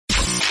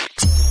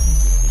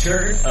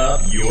Turn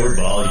up your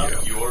volume.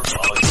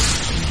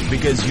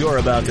 Because you're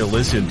about to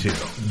listen to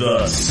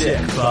The Sick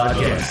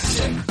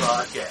Podcast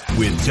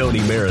with Tony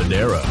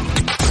Marinaro.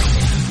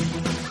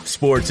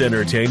 Sports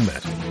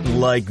entertainment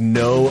like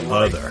no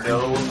other.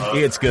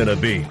 It's gonna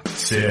be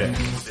sick.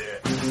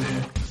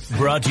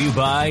 Brought to you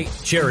by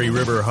Cherry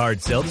River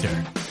Hard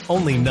Seltzer.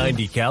 Only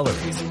 90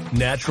 calories,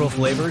 natural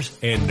flavors,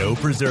 and no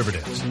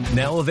preservatives.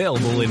 Now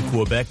available in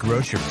Quebec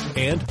grocery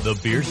and the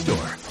beer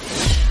store.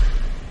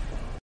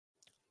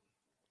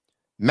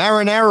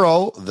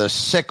 Marinaro, the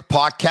Sick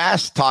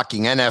Podcast,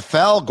 talking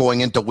NFL,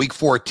 going into Week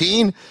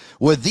 14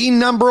 with the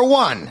number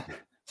one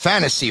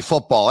fantasy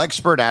football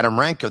expert, Adam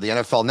Rank of the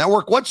NFL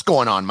Network. What's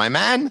going on, my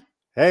man?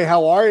 Hey,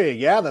 how are you?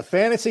 Yeah, the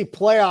fantasy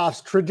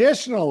playoffs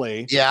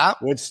traditionally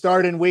would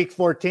start in Week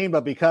 14,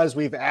 but because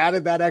we've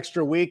added that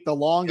extra week, the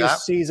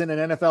longest season in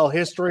NFL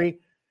history,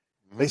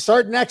 they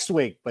start next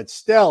week. But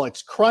still,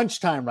 it's crunch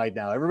time right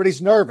now.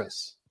 Everybody's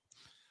nervous.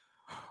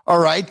 All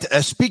right.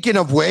 Speaking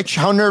of which,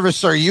 how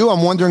nervous are you?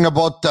 I'm wondering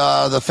about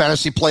the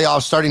fantasy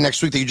playoffs starting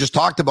next week that you just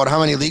talked about. How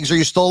many leagues are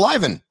you still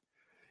alive in?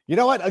 You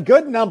know what? A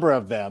good number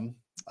of them.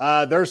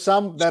 There's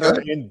some that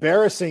are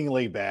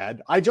embarrassingly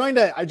bad. I joined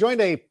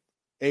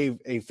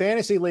a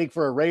fantasy league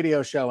for a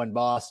radio show in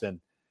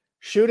Boston.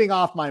 Shooting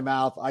off my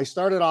mouth. I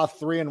started off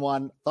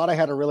 3-1. Thought I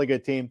had a really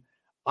good team.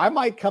 I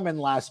might come in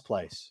last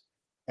place,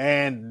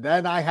 and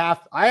then I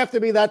have to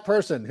be that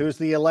person who's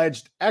the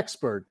alleged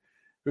expert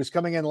who's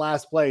coming in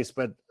last place.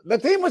 But the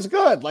team was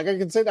good. Like I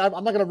can say, I'm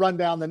not going to run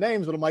down the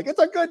names, but I'm like, it's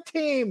a good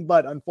team,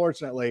 but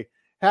unfortunately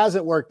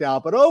hasn't worked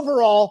out. But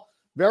overall,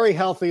 very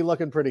healthy,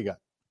 looking pretty good.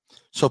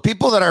 So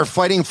people that are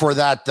fighting for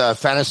that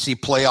fantasy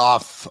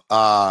playoff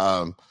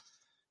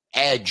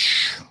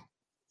edge,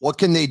 what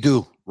can they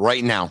do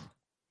right now?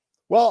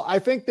 Well, I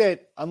think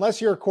that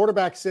unless your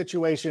quarterback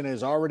situation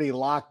is already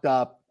locked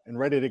up and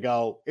ready to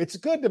go, it's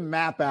good to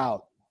map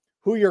out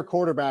who your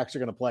quarterbacks are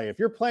going to play. If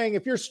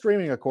you're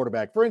streaming a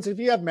quarterback, for instance,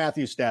 if you have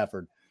Matthew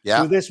Stafford,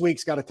 who this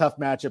week's got a tough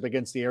matchup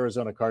against the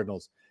Arizona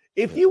Cardinals,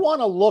 if you want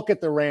to look at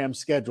the Rams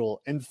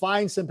schedule and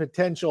find some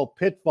potential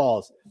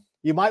pitfalls,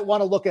 you might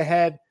want to look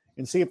ahead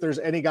and see if there's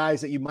any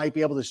guys that you might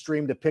be able to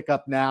stream to pick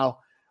up now.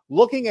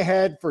 Looking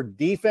ahead for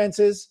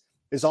defenses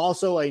is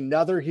also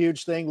another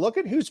huge thing. Look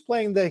at who's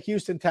playing the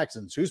Houston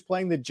Texans, who's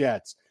playing the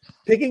Jets,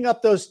 picking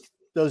up those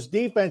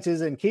defenses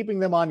and keeping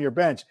them on your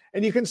bench.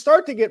 And you can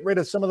start to get rid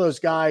of some of those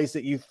guys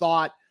that you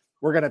thought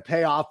were going to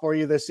pay off for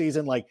you this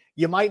season. Like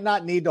you might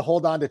not need to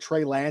hold on to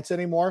Trey Lance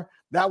anymore.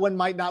 That one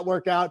might not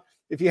work out.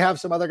 If you have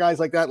some other guys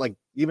like that, like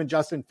even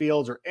Justin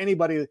Fields or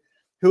anybody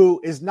who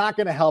is not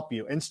going to help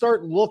you, and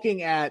start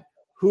looking at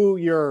who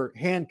your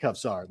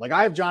handcuffs are. Like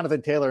I have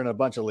Jonathan Taylor in a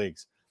bunch of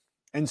leagues.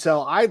 And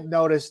so I've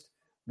noticed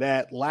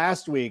that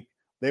last week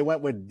they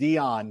went with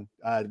Deion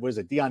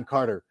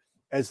Carter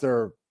as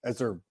their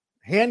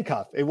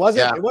handcuff. It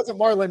wasn't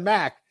Marlon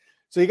Mack.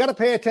 So you got to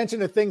pay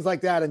attention to things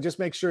like that and just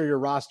make sure your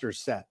roster's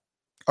set.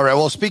 All right.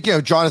 Well, speaking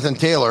of Jonathan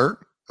Taylor,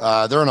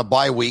 they're on a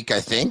bye week, I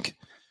think.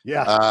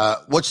 Yeah.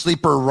 What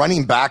sleeper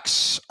running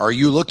backs are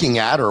you looking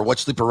at, or what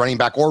sleeper running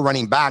back or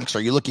running backs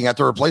are you looking at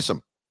to replace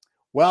him?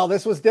 Well,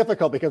 this was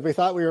difficult because we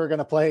thought we were going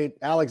to play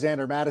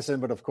Alexander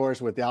Madison, but of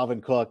course with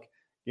Dalvin Cook,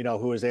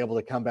 who was able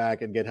to come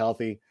back and get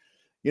healthy,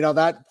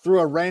 that threw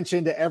a wrench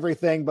into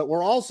everything. But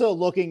we're also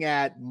looking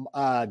at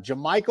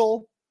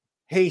Jermichael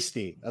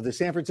Hasty of the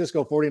San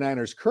Francisco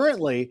 49ers.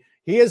 Currently,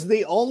 he is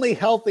the only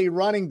healthy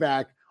running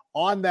back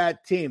on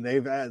that team.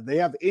 They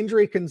have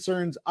injury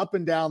concerns up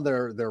and down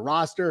their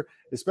roster,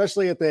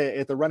 especially at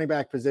the running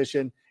back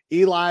position.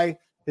 Eli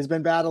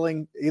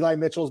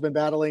Mitchell's been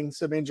battling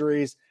some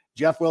injuries.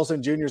 Jeff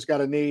Wilson Jr.'s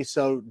got a knee.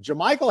 So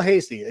Jermichael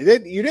Hasty,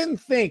 you didn't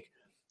think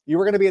you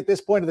were going to be at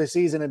this point of the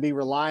season and be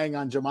relying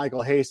on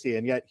Jermichael Hasty,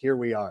 and yet here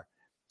we are.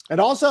 And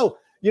also,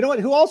 you know what?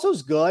 Who also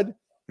is good?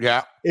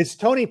 Yeah, it's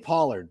Tony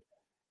Pollard,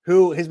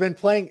 who has been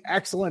playing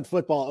excellent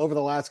football over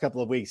the last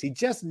couple of weeks. He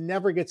just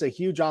never gets a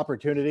huge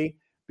opportunity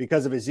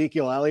because of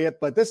Ezekiel Elliott.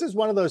 But this is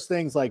one of those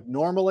things, like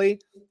normally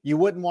you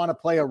wouldn't want to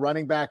play a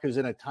running back who's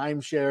in a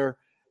timeshare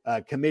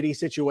committee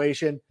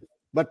situation.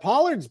 But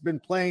Pollard's been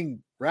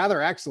playing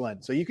rather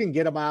excellent, so you can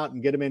get him out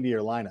and get him into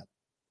your lineup.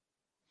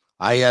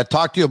 I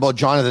talked to you about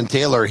Jonathan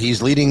Taylor.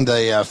 He's leading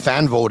the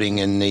fan voting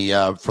in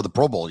the for the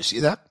Pro Bowl. You see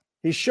that?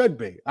 He should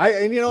be.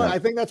 I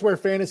think that's where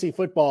fantasy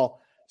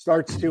football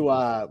starts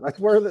to. That's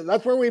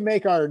where we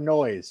make our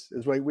noise.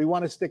 Is we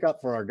want to stick up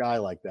for our guy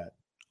like that.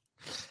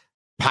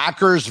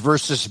 Packers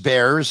versus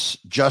Bears.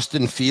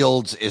 Justin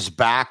Fields is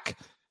back,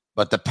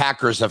 but the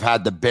Packers have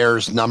had the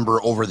Bears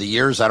number over the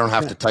years. I don't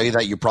have to tell you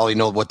that. You probably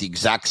know what the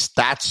exact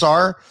stats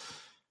are.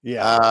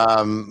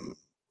 Yeah.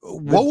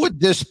 What would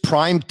this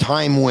prime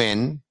time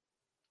win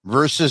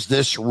versus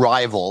this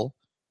rival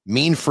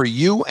mean for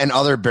you and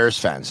other Bears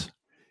fans?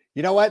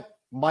 You know what?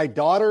 My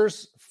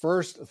daughter's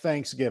first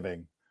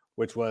Thanksgiving,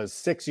 which was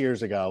 6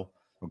 years ago,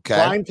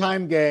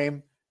 primetime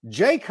game,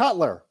 Jay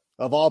Cutler,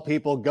 of all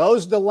people,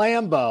 goes to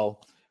Lambeau,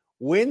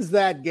 wins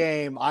that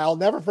game. I'll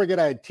never forget.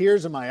 I had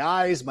tears in my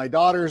eyes. My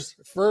daughter's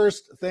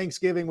first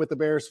Thanksgiving with the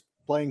Bears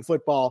playing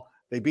football.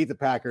 They beat the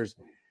Packers.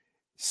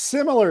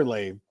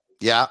 Similarly,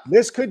 Yeah.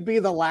 this could be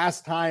the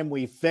last time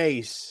we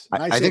face.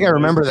 I think I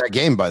remember that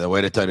game, by the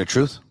way, to tell you the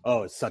truth.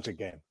 Oh, it's such a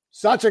game.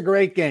 Such a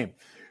great game.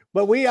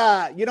 But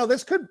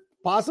this could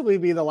possibly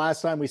be the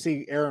last time we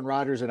see Aaron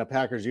Rodgers in a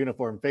Packers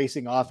uniform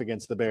facing off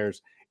against the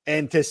Bears.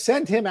 And to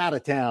send him out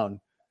of town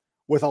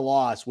with a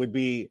loss would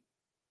be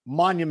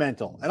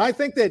monumental. And I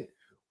think that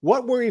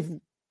what we've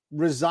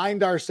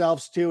resigned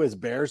ourselves to as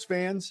Bears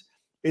fans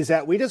is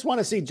that we just want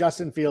to see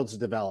Justin Fields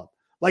develop.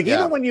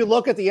 Even when you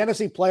look at the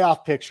NFC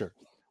playoff picture,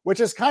 which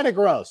is kind of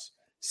gross,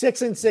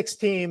 6-6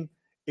 team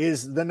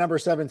is the number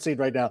 7 seed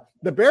right now.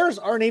 The Bears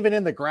aren't even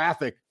in the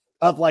graphic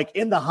of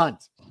in the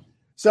hunt.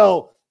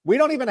 So we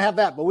don't even have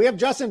that, but we have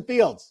Justin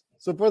Fields.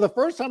 So for the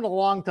first time in a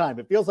long time,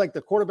 it feels like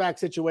the quarterback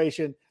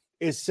situation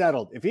is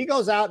settled. If he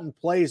goes out and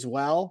plays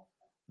well,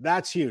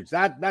 that's huge.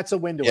 That's a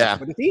win to us.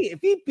 But if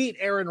he beat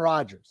Aaron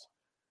Rodgers,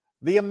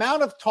 the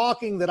amount of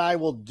talking that I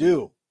will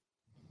do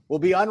will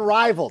be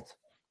unrivaled.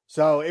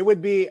 So it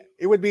would be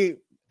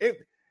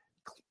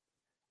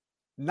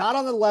not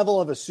on the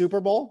level of a Super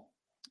Bowl,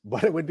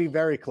 but it would be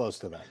very close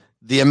to that.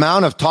 The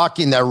amount of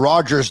talking that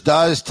Rodgers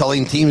does,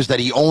 telling teams that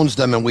he owns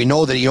them, and we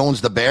know that he owns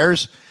the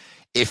Bears.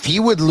 If he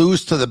would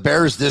lose to the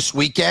Bears this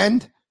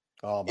weekend,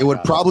 it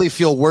would probably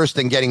feel worse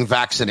than getting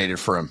vaccinated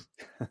for him.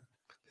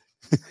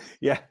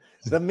 Yeah,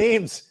 the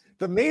memes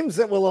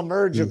that will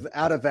emerge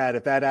out of that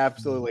if that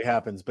absolutely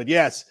happens. But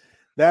yes,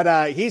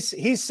 that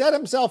he's set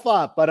himself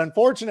up, but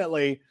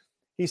unfortunately,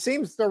 he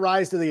seems to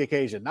rise to the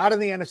occasion. Not in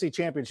the NFC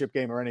Championship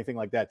game or anything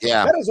like that.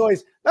 Yeah,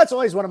 that's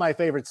always one of my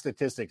favorite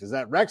statistics. Is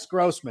that Rex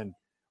Grossman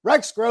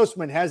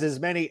has as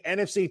many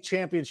NFC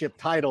Championship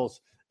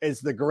titles as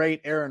the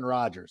great Aaron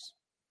Rodgers.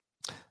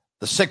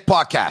 The Sick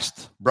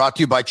Podcast, brought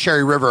to you by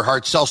Cherry River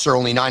Hard Seltzer,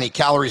 only 90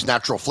 calories,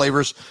 natural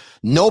flavors,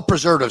 no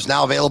preservatives,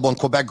 now available in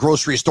Quebec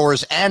grocery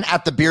stores and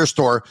at the beer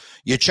store.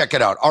 You check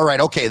it out. All right,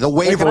 okay, the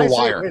waiver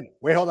wire.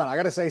 Wait, hold on. I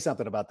got to say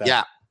something about that.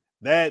 Yeah.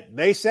 That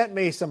they sent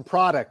me some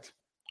product.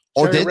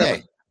 Oh, did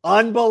they?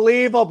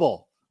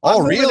 Unbelievable.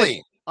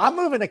 Really? I'm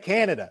moving to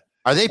Canada.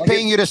 Are they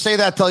paying you to say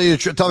that? Tell me the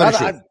truth.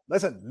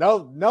 Listen,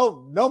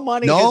 no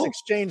money has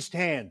exchanged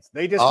hands.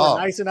 They just were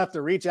nice enough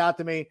to reach out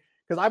to me.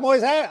 Because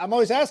I'm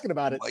always asking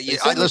about it.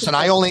 Listen,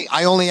 I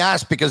only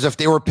asked because if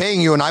they were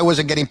paying you and I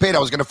wasn't getting paid, I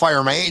was going to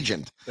fire my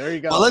agent. There you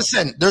go. But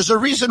listen, there's a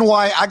reason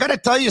why. I got to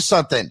tell you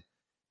something.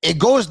 It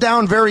goes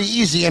down very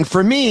easy, and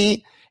for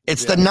me,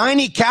 it's the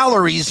 90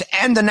 calories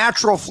and the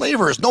natural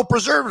flavors, no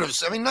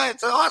preservatives. I mean,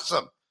 it's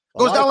awesome. It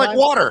goes down like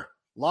water.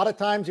 A lot of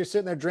times you're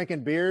sitting there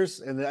drinking beers,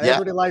 and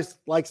everybody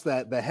likes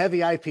the heavy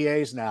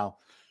IPAs now,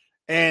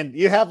 and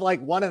you have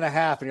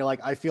 1.5, and you're like,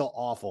 I feel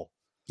awful.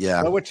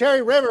 Yeah. But with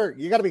Cherry River,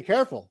 you got to be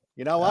careful.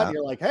 You know what?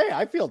 You're like, hey,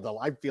 I feel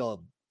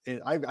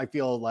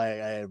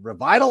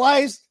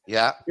revitalized.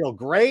 Yeah. I feel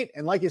great.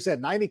 And like you said,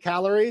 90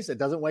 calories. It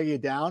doesn't weigh you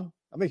down.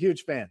 I'm a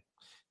huge fan.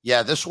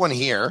 Yeah. This one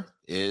here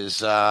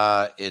is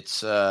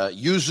it's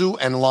yuzu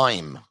and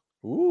lime.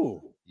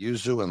 Ooh.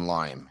 Yuzu and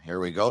lime. Here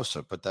we go.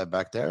 So put that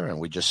back there and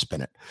we just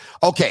spin it.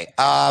 Okay.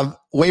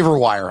 Waiver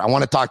wire. I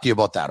want to talk to you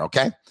about that.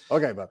 Okay.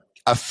 Okay, bud.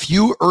 A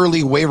few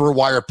early waiver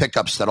wire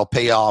pickups that'll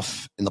pay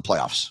off in the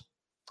playoffs.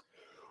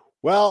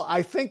 Well,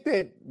 I think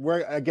that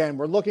we're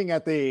looking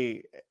at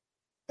the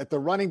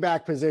running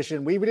back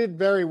position. We did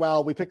very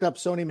well. We picked up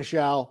Sony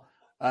Michel.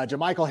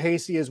 JaMychal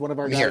Hasty is one of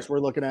our guys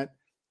we're looking at.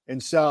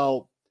 And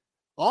so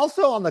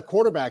also on the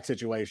quarterback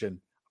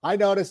situation, I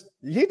noticed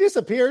he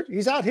disappeared.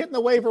 He's out hitting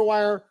the waiver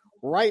wire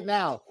right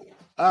now.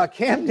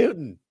 Cam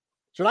Newton.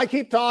 Should I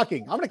keep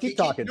talking? I'm going to keep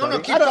talking. No,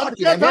 keep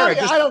talking. I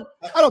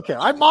don't care.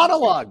 I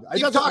monologue.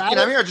 Keep talking.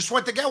 I'm here. I just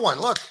went to get one.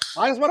 Look.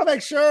 I just want to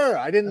make sure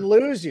I didn't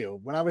lose you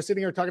when I was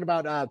sitting here talking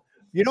about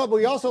but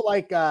we also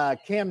like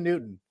Cam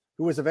Newton,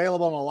 who was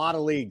available in a lot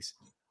of leagues.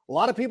 A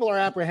lot of people are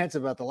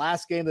apprehensive about the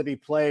last game that he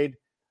played.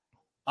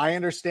 I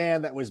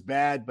understand that was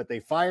bad, but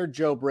they fired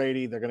Joe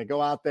Brady. They're going to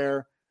go out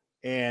there,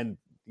 and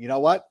you know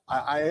what?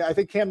 I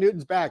think Cam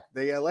Newton's back.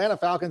 The Atlanta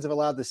Falcons have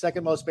allowed the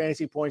second most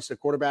fantasy points to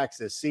quarterbacks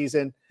this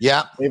season.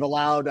 Yeah. They've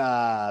allowed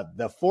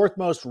the fourth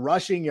most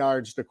rushing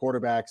yards to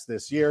quarterbacks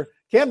this year.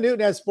 Cam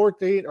Newton has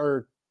 14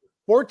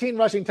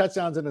 rushing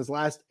touchdowns in his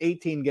last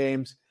 18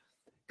 games.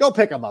 Go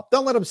pick him up.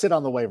 Don't let him sit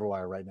on the waiver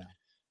wire right now.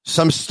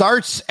 Some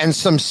starts and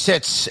some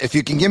sits. If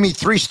you can give me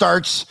 3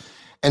 starts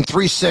and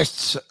 3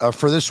 sits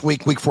for this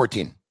week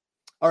 14.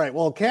 All right.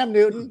 Well, Cam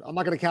Newton, I'm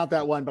not going to count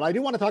that one, but I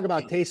do want to talk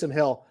about Taysom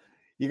Hill.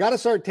 You got to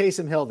start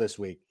Taysom Hill this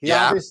week.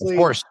 Of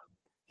course.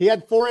 He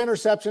had 4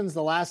 interceptions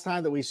the last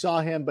time that we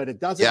saw him, but it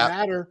doesn't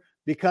matter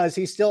because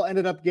he still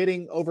ended up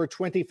getting over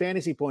 20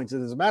 fantasy points.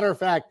 As a matter of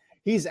fact,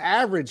 he's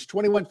averaged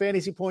 21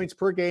 fantasy points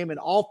per game in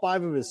all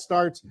 5 of his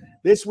starts.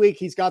 This week,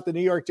 he's got the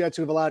New York Jets,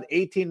 who have allowed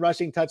 18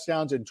 rushing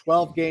touchdowns in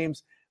 12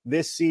 games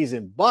this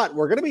season. But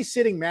we're going to be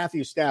sitting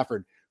Matthew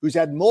Stafford, who's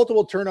had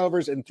multiple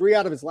turnovers in 3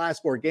 out of his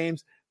last 4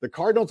 games. The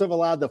Cardinals have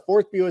allowed the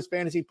 4th fewest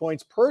fantasy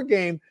points per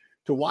game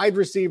to wide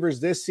receivers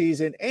this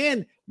season.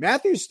 And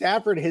Matthew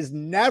Stafford has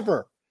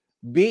never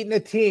beaten a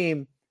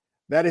team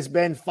that has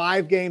been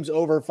 5 games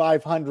over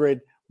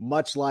 500,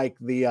 much like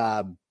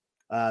the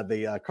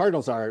The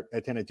Cardinals are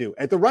at 10-2.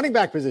 At the running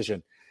back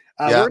position,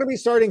 Yeah. we're going to be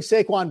starting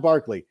Saquon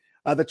Barkley.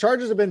 The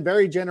Chargers have been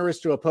very generous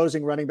to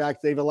opposing running backs.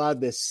 They've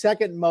allowed the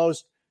second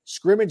most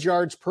scrimmage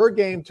yards per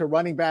game to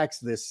running backs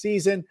this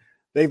season.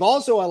 They've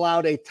also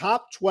allowed a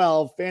top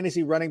 12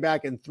 fantasy running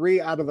back in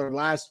 3 out of their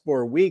last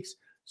 4 weeks.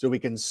 So we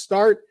can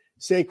start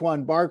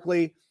Saquon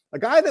Barkley, a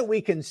guy that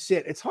we can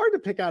sit. It's hard to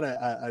pick out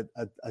a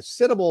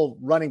sittable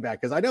running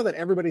back because I know that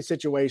everybody's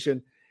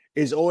situation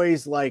is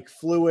always like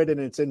fluid and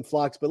it's in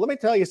flux. But let me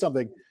tell you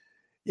something.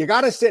 You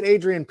got to sit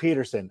Adrian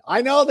Peterson.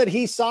 I know that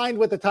he signed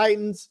with the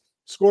Titans,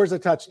 scores a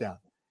touchdown.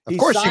 Of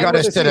course you got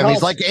to sit him.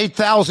 He's like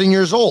 8,000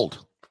 years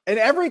old. And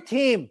every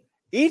team,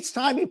 each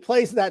time he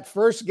plays that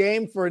first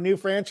game for a new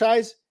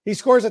franchise, he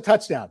scores a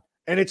touchdown.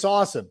 And it's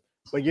awesome.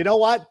 But you know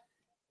what?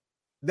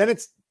 Then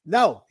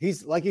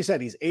he's like you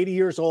said, he's 80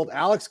 years old.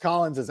 Alex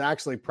Collins is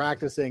actually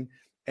practicing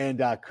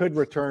and could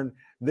return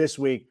this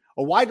week.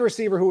 A wide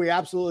receiver who we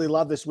absolutely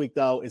love this week,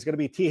 though, is going to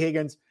be T.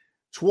 Higgins.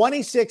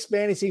 26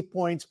 fantasy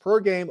points per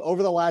game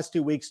over the last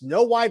 2 weeks.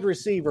 No wide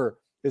receiver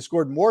has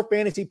scored more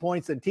fantasy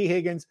points than T.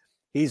 Higgins.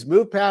 He's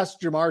moved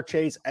past Jamar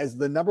Chase as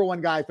the number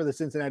one guy for the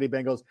Cincinnati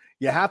Bengals.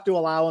 You have to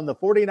allow him. The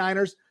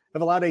 49ers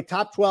have allowed a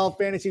top 12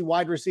 fantasy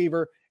wide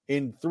receiver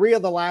in 3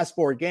 of the last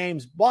 4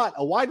 games, but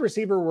a wide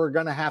receiver we're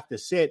going to have to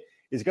sit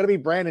is going to be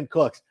Brandon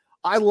Cooks.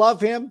 I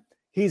love him.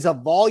 He's a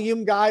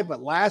volume guy,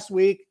 but last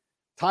week,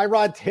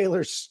 Tyrod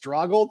Taylor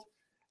struggled.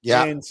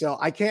 Yeah. And so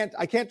I can't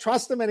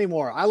trust him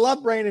anymore. I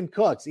love Brandon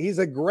Cooks. He's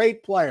a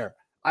great player.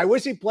 I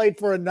wish he played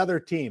for another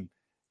team.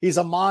 He's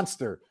a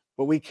monster,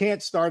 but we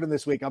can't start him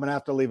this week. I'm going to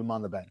have to leave him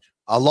on the bench.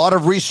 A lot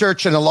of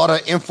research and a lot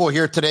of info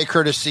here today,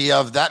 courtesy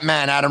of that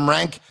man, Adam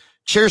Rank.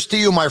 Cheers to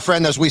you, my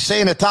friend. As we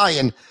say in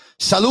Italian,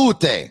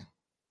 salute.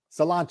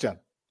 Salancha.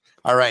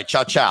 All right.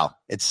 Ciao, ciao.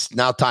 It's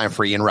now time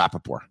for Ian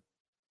Rapoport.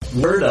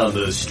 Word on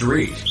the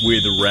street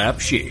with Rap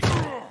Sheep.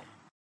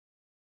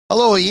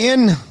 Hello,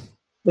 Ian.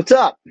 What's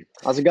up?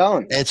 How's it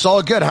going? It's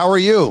all good. How are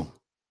you?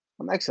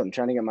 I'm excellent. I'm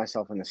trying to get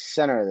myself in the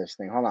center of this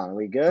thing. Hold on. Are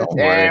we good? Don't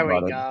there worry we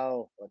about it.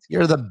 go.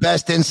 You're the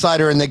best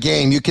insider in the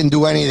game. You can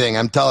do anything.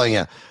 I'm telling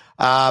you.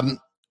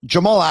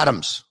 Jamal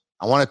Adams.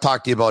 I want to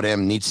talk to you about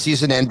him. Needs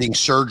season-ending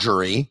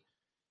surgery.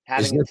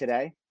 Having it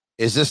today?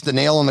 Is this the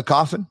nail in the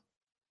coffin?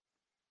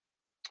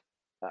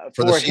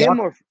 For him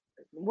or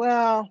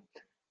well,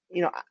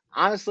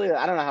 honestly,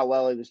 I don't know how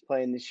well he was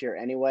playing this year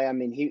anyway. I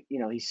mean,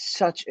 he's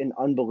such an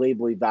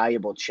unbelievably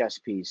valuable chess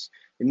piece.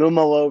 They move him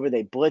all over,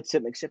 they blitz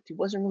him, except he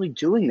wasn't really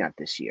doing that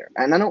this year.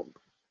 And I don't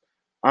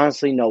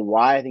honestly know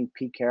why. I think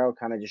Pete Carroll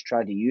kind of just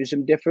tried to use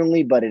him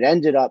differently, but it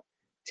ended up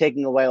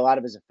taking away a lot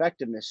of his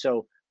effectiveness.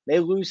 So they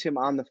lose him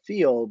on the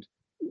field,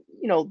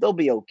 they'll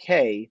be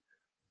okay.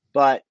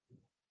 But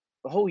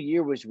the whole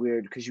year was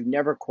weird because you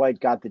never quite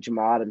got the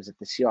Jamal Adams that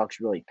the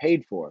Seahawks really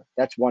paid for.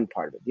 That's one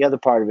part of it. The other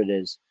part of it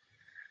is,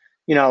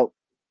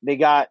 they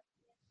got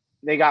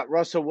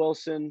Russell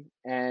Wilson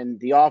and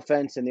the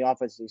offense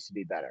needs to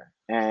be better.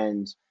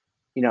 And,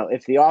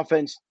 if the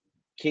offense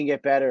can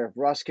get better, if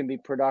Russ can be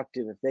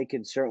productive, if they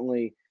can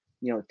certainly,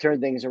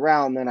 turn things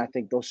around, then I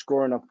think they'll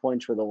score enough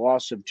points where the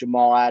loss of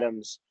Jamal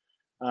Adams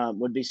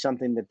would be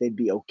something that they'd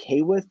be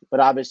okay with. But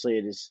obviously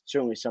it is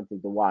certainly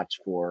something to watch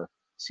for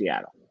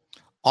Seattle.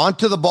 On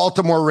to the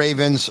Baltimore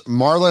Ravens.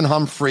 Marlon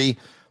Humphrey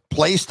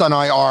placed on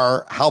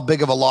IR. How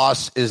big of a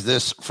loss is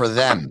this for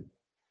them?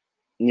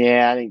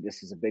 Yeah, I think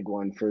this is a big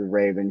one for the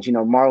Ravens.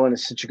 Marlon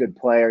is such a good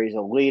player. He's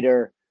a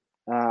leader.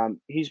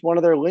 He's one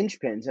of their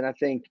linchpins. And I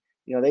think,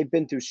 they've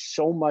been through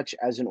so much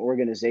as an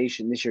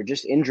organization this year,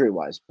 just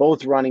injury-wise.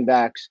 Both running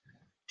backs,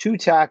 2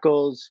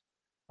 tackles,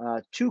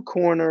 2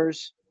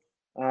 corners.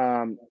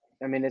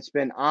 It's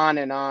been on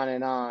and on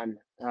and on.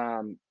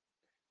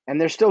 And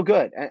they're still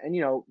good. And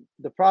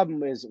the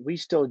problem is we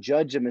still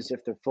judge them as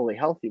if they're fully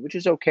healthy, which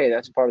is okay.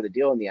 That's part of the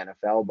deal in the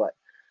NFL. But,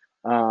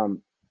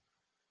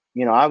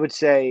 I would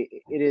say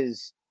it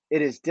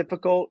is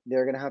difficult.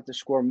 They're going to have to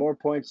score more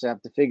points. They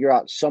have to figure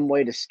out some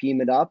way to scheme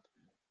it up.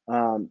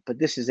 But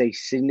this is a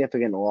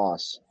significant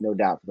loss, no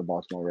doubt, for the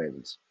Baltimore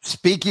Ravens.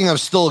 Speaking of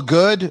still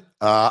good,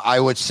 I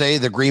would say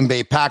the Green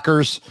Bay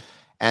Packers,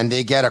 and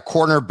they get a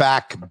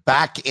cornerback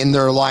back in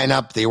their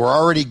lineup. They were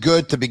already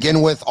good to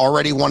begin with,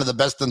 already one of the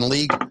best in the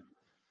league.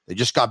 They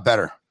just got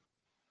better.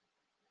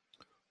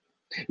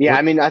 Yeah,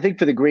 I think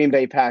for the Green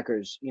Bay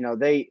Packers,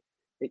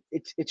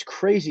 it's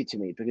crazy to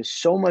me because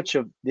so much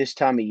of this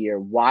time of year,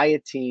 why a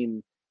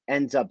team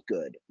ends up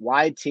good,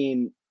 why a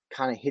team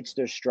kind of hits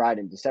their stride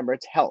in December,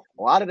 it's health.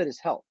 A lot of it is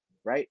health,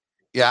 right?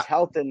 Yeah. It's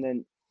health and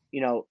then,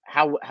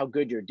 how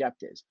good your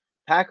depth is.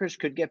 Packers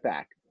could get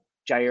back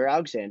Jair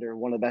Alexander,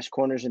 one of the best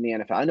corners in the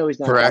NFL. I know he's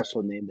not a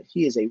household name, but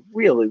he is a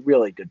really,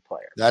 really good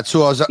player. That's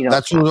who I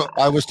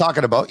was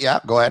talking about. Yeah,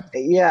 go ahead.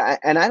 Yeah,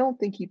 and I don't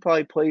think he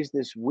probably plays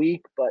this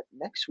week, but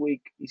next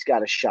week he's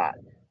got a shot.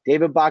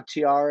 David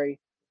Bakhtiari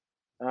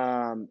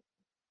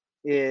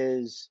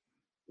is,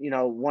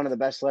 one of the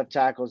best left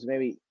tackles,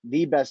 maybe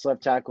the best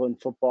left tackle in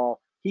football.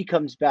 He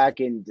comes back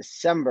in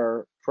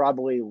December,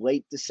 probably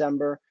late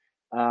December.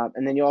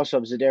 And then you also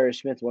have Zadarius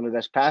Smith, one of the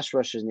best pass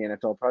rushers in the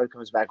NFL, probably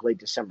comes back late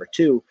December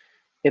too.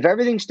 If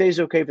everything stays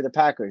okay for the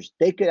Packers,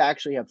 they could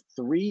actually have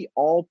 3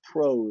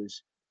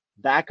 all-pros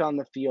back on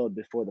the field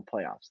before the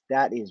playoffs.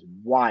 That is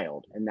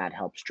wild, and that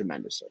helps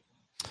tremendously.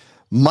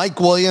 Mike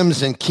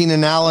Williams and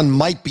Keenan Allen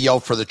might be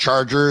out for the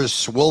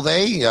Chargers. Will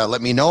they?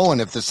 Let me know.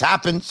 And if this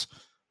happens,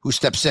 who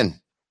steps in?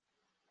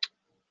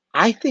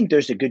 I think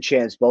there's a good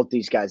chance both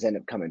these guys end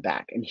up coming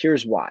back. And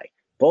here's why.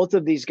 Both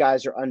of these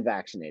guys are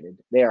unvaccinated.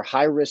 They are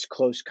high-risk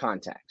close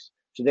contacts.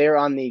 So they are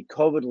on the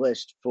COVID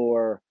list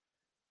for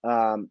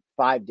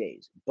 5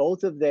 days.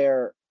 Both of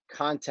their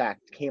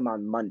contact came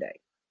on Monday.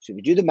 So if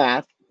you do the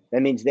math,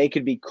 that means they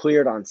could be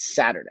cleared on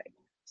Saturday.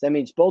 So that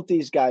means both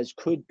these guys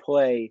could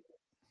play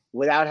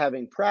without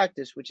having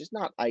practice, which is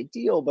not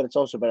ideal, but it's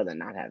also better than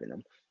not having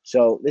them.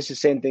 So this is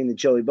the same thing that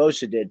Joey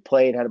Bosa did,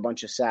 played, had a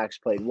bunch of sacks,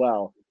 played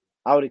well.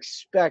 I would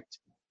expect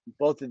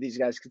both of these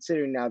guys,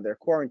 considering now they're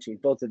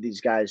quarantined, both of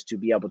these guys to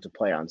be able to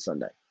play on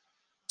Sunday.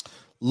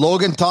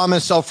 Logan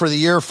Thomas out for the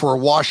year for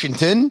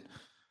Washington.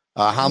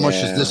 How much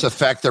does this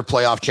affect their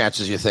playoff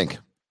chances, you think?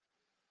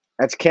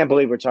 Can't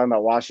believe we're talking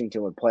about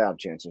Washington with playoff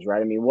chances,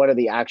 right? I mean, what are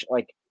the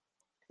actual,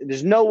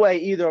 there's no way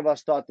either of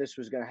us thought this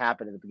was going to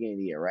happen at the beginning of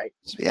the year, right?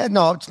 Yeah,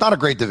 no, it's not a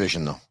great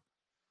division, though.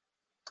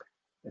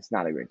 It's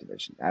not a great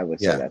division. I would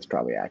say that's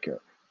probably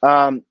accurate.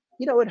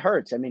 It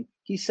hurts. I mean,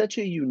 he's such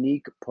a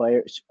unique player.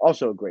 It's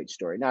also a great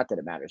story. Not that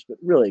it matters, but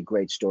really a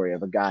great story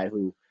of a guy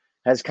who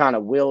has kind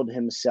of willed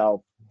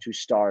himself to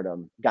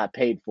stardom, got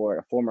paid for it,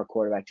 a former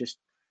quarterback, just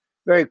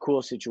very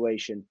cool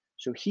situation.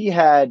 So he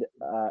had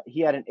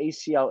an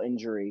ACL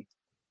injury.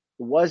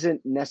 It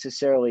wasn't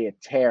necessarily a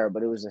tear,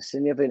 but it was a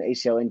significant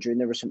ACL injury, and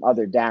there was some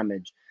other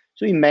damage.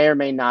 So he may or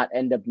may not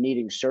end up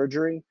needing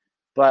surgery.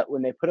 But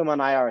when they put him on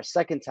IR a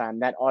second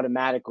time, that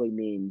automatically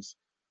means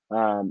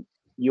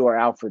you are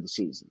out for the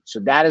season. So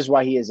that is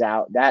why he is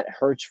out. That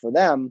hurts for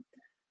them.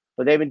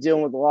 But they've been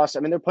dealing with the loss. I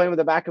mean, they're playing with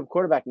a backup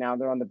quarterback now.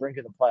 They're on the brink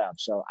of the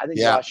playoffs. So I think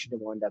Washington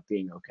will end up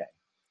being okay.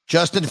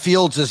 Justin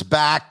Fields is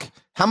back.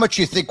 How much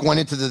you think went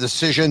into the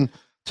decision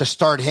to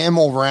start him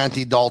over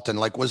Andy Dalton?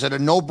 Was it a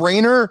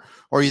no-brainer,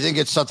 or you think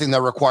it's something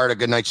that required a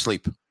good night's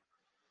sleep?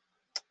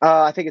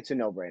 I think it's a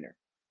no-brainer.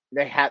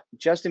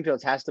 Justin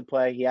Fields has to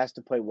play. He has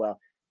to play well.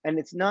 And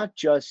it's not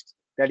just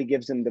that he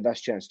gives them the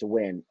best chance to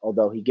win,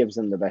 although he gives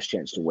them the best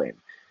chance to win.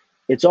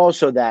 It's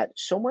also that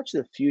so much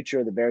of the future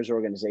of the Bears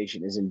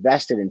organization is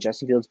invested in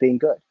Justin Fields being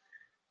good.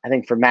 I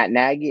think for Matt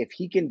Nagy, if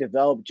he can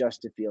develop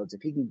Justin Fields,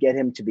 if he can get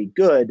him to be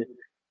good,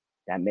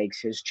 that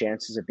makes his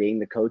chances of being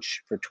the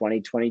coach for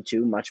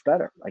 2022 much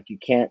better. You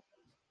can't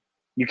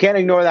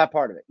ignore that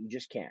part of it. You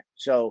just can't.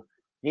 So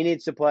he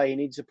needs to play. He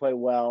needs to play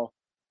well.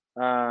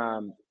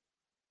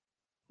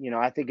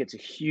 I think it's a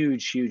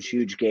huge, huge,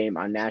 huge game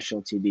on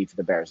national TV for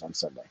the Bears on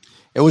Sunday.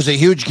 It was a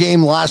huge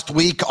game last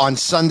week on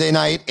Sunday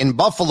night in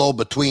Buffalo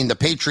between the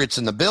Patriots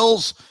and the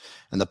Bills,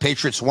 and the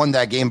Patriots won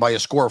that game by a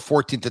score of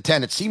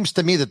 14-10. It seems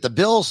to me that the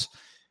Bills,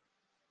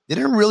 they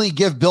didn't really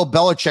give Bill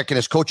Belichick and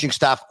his coaching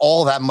staff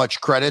all that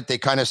much credit. They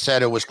kind of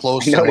said it was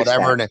close and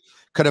whatever, and it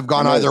could have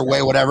gone either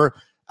way, whatever.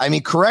 I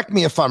mean, correct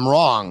me if I'm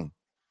wrong,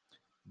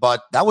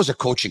 but that was a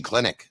coaching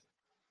clinic.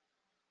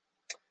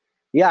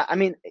 Yeah, I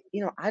mean,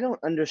 I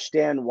don't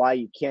understand why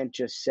you can't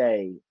just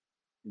say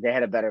they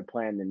had a better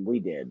plan than we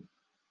did.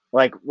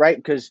 Right?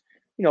 Because,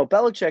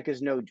 Belichick is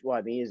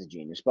he is a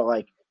genius,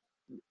 but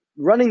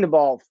running the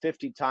ball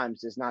 50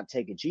 times does not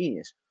take a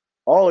genius.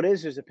 All it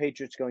is the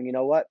Patriots going, you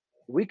know what?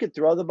 We could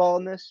throw the ball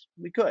in this.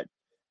 We could.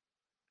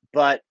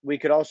 But we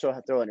could also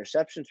throw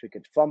interceptions. We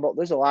could fumble.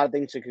 There's a lot of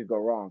things that could go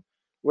wrong.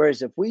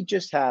 Whereas if we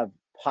just have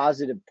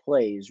positive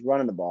plays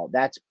running the ball,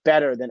 that's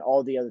better than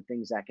all the other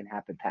things that can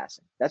happen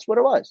passing. That's what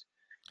it was.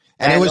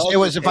 And it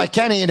was if I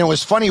can, and it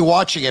was funny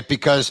watching it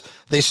because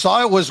they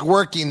saw it was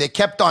working. They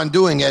kept on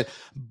doing it.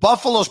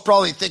 Buffalo's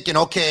probably thinking,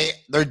 okay,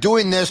 they're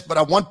doing this, but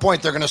at one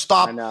point they're going to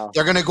stop.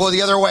 They're going to go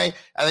the other way.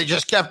 And they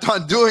just kept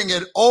on doing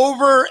it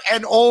over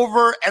and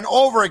over and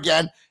over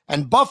again.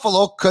 And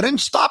Buffalo couldn't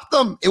stop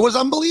them. It was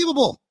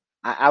unbelievable.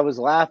 I was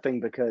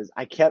laughing because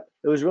it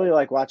was really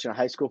like watching a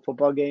high school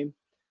football game,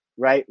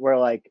 right?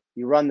 Where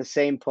you run the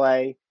same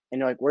play. And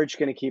you're we're just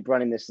going to keep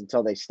running this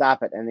until they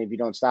stop it. And if you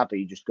don't stop it,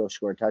 you just go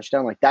score a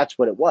touchdown. That's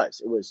what it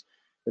was. It was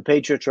the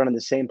Patriots running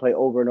the same play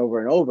over and over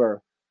and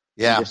over.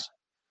 Yeah. And just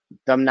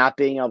them not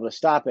being able to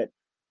stop it.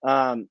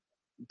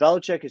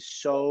 Belichick is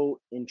so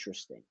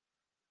interesting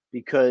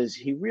because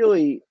he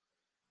really,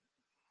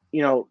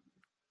 he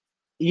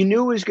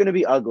knew it was going to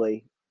be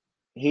ugly.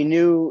 He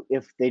knew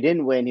if they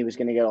didn't win, he was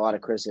going to get a lot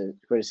of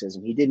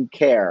criticism. He didn't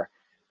care.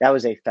 That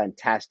was a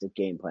fantastic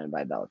game plan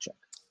by Belichick.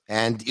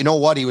 And you know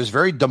what? He was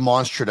very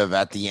demonstrative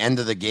at the end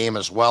of the game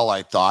as well,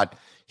 I thought.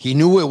 He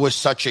knew it was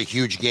such a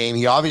huge game.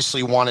 He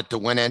obviously wanted to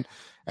win it.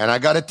 And I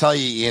got to tell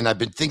you, Ian, I've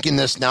been thinking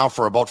this now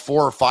for about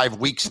 4 or 5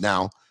 weeks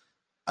now.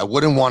 I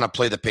wouldn't want to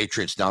play the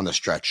Patriots down the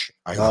stretch.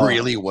 I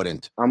really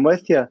wouldn't. I'm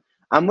with you.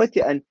 And,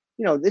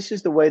 this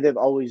is the way they've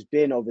always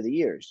been over the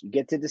years. You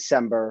get to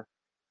December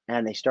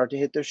and they start to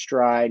hit their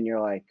stride and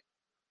you're like,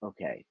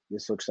 okay,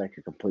 this looks like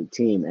a complete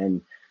team.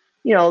 And,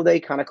 they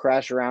kind of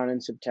crash around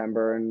in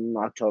September and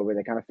October.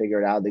 They kind of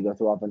figure it out. They go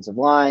through offensive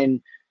line.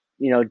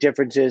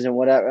 differences and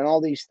whatever and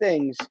all these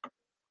things.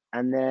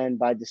 And then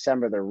by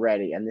December, they're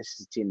ready. And this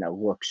is a team that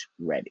looks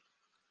ready.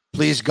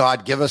 Please,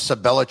 God, give us a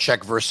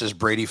Belichick versus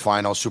Brady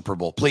final Super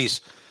Bowl.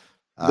 Please.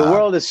 The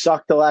world has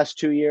sucked the last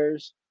 2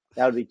 years.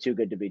 That would be too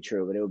good to be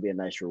true, but it would be a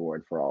nice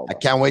reward for all of us. I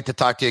can't wait to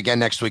talk to you again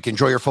next week.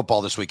 Enjoy your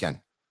football this weekend.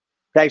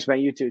 Thanks, man.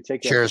 You too.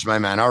 Take care. Cheers, my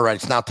man. All right,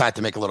 it's now time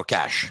to make a little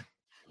cash.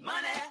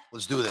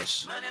 Let's do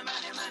this.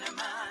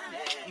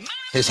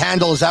 His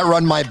handle is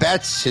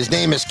 @RunMyBets. His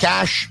name is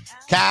Cash.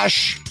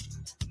 Cash.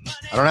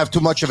 I don't have too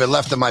much of it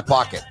left in my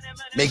pocket.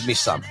 Make me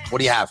some. What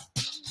do you have?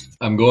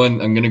 I'm going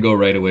to go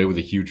right away with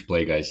a huge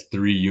play, guys.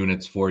 3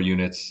 units, 4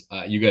 units.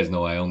 You guys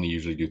know I only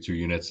usually do 2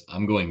 units.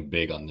 I'm going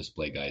big on this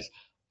play, guys.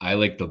 I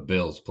like the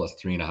Bills plus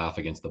 3.5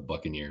 against the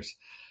Buccaneers.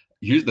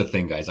 Here's the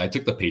thing, guys. I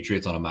took the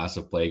Patriots on a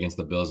massive play against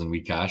the Bills and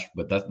we cashed,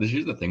 but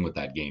here's the thing with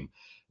that game.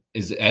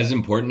 Is as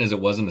important as it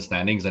was in the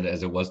standings and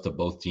as it was to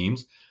both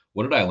teams.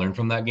 What did I learn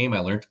from that game? I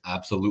learned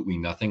absolutely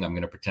nothing. I'm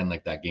going to pretend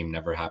like that game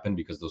never happened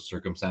because those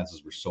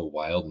circumstances were so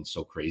wild and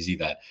so crazy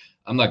that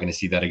I'm not going to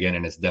see that again.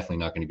 And it's definitely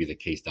not going to be the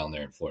case down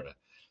there in Florida.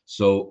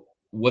 So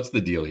what's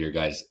the deal here,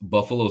 guys?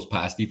 Buffalo's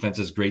pass defense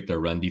is great. Their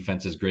run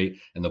defense is great.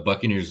 And the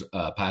Buccaneers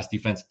pass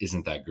defense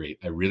isn't that great.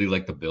 I really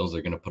like the Bills.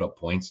 They're going to put up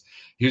points.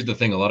 Here's the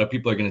thing. A lot of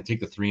people are going to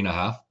take the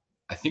 3.5.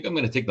 I think I'm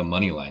going to take the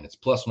money line. It's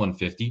plus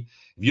 150.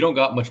 If you don't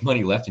got much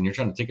money left and you're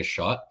trying to take a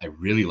shot, I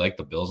really like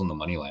the Bills on the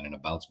money line in a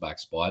bounce back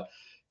spot.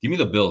 Give me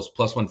the Bills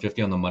plus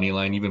 150 on the money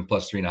line, even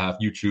plus 3.5.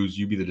 You choose.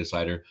 You be the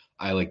decider.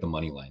 I like the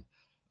money line.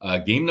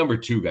 Game number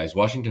 2, guys.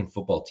 Washington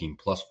football team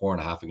plus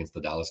 4.5 against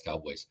the Dallas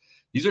Cowboys.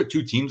 These are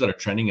 2 teams that are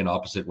trending in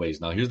opposite ways.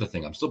 Now, here's the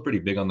thing. I'm still pretty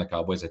big on the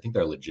Cowboys. I think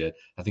they're legit.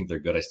 I think they're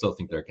good. I still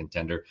think they're a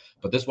contender.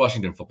 But this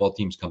Washington football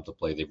team's come to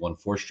play. They've won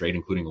 4 straight,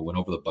 including a win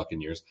over the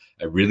Buccaneers.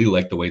 I really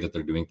like the way that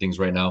they're doing things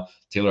right now.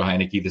 Taylor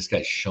Heineke, this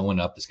guy's showing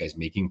up. This guy's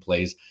making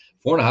plays.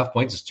 4.5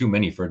 points is too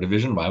many for a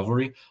division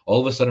rivalry. All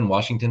of a sudden,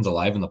 Washington's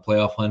alive in the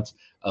playoff hunt,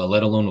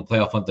 let alone the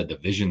playoff hunt, the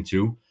division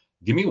 2.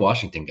 Give me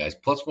Washington, guys.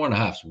 Plus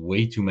 4.5 is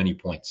way too many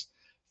points.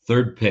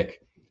 Third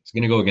pick. It's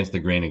going to go against the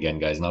grain again,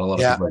 guys. Not a lot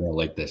of people are going to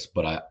like this,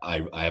 but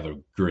I have a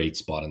great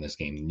spot in this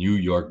game. New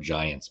York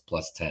Giants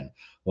plus 10.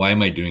 Why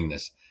am I doing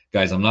this?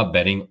 Guys, I'm not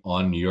betting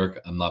on New York.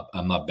 I'm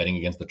not betting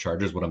against the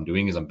Chargers. What I'm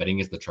doing is I'm betting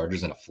against the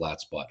Chargers in a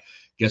flat spot.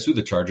 Guess who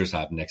the Chargers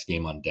have next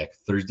game on deck?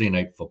 Thursday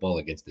Night Football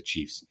against the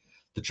Chiefs.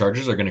 The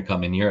Chargers are going to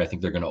come in here. I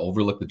think they're going to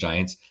overlook the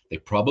Giants. They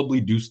probably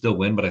do still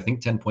win, but I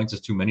think 10 points is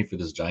too many for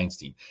this Giants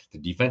team. The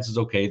defense is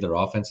okay. Their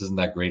offense isn't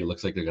that great. It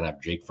looks like they're going to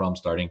have Jake Fromm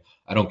starting.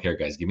 I don't care,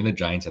 guys. Give me the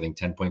Giants. I think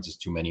 10 points is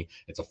too many.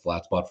 It's a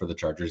flat spot for the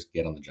Chargers.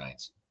 Get on the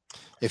Giants.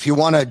 If you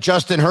want a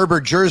Justin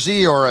Herbert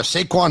jersey or a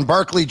Saquon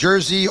Barkley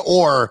jersey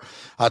or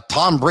a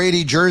Tom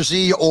Brady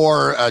jersey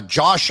or a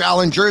Josh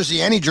Allen jersey,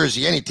 any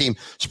team,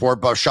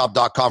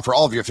 sportbuffshop.com for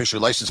all of your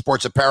officially licensed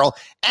sports apparel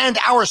and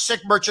our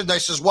sick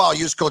merchandise as well.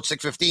 Use code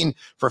 615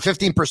 for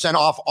 15%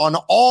 off on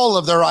all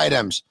of their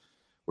items.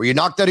 Were you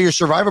knocked out of your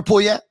survivor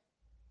pool yet?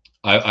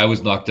 I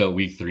was knocked out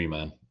week 3,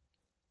 man.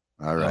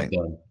 All right.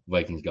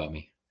 Vikings got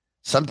me.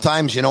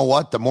 Sometimes, you know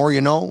what? The more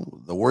you know,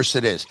 the worse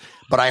it is.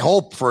 But I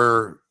hope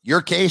for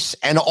your case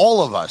and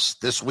all of us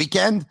this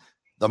weekend,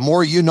 the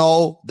more you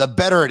know, the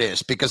better it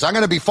is, because I'm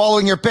going to be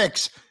following your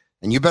picks,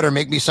 and you better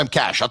make me some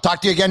cash. I'll talk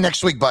to you again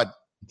next week, bud.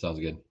 Sounds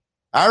good.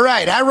 All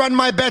right. I Run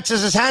My Bets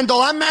is his handle.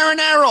 I'm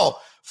Marinaro.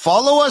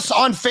 Follow us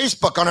on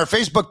Facebook, on our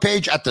Facebook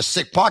page at The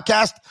Sick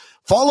Podcast.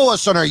 Follow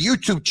us on our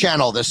YouTube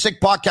channel, The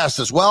Sick Podcast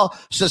as well.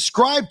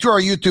 Subscribe to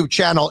our YouTube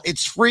channel.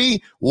 It's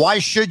free. Why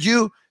should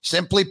you?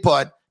 Simply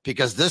put,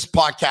 because this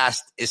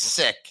podcast is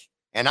sick,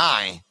 and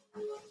I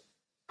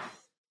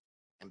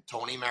am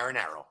Tony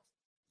Marinaro.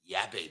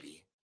 Yeah,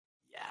 baby.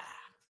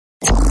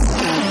 Yeah.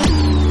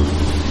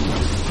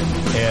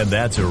 And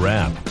that's a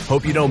wrap.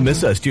 Hope you don't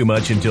miss us too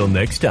much until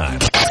next time.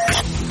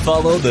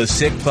 Follow The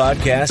Sick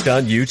Podcast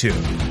on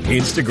YouTube,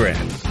 Instagram,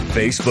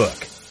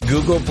 Facebook,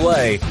 Google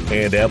Play,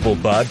 and Apple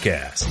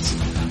Podcasts.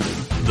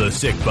 The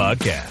Sick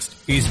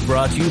Podcast is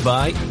brought to you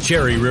by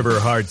Cherry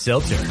River Hard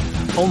Seltzer.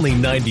 Only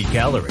 90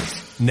 calories.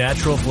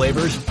 Natural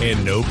flavors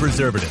and no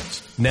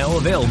preservatives. Now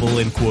available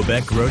in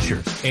Quebec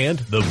grocers and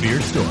the beer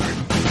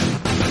store.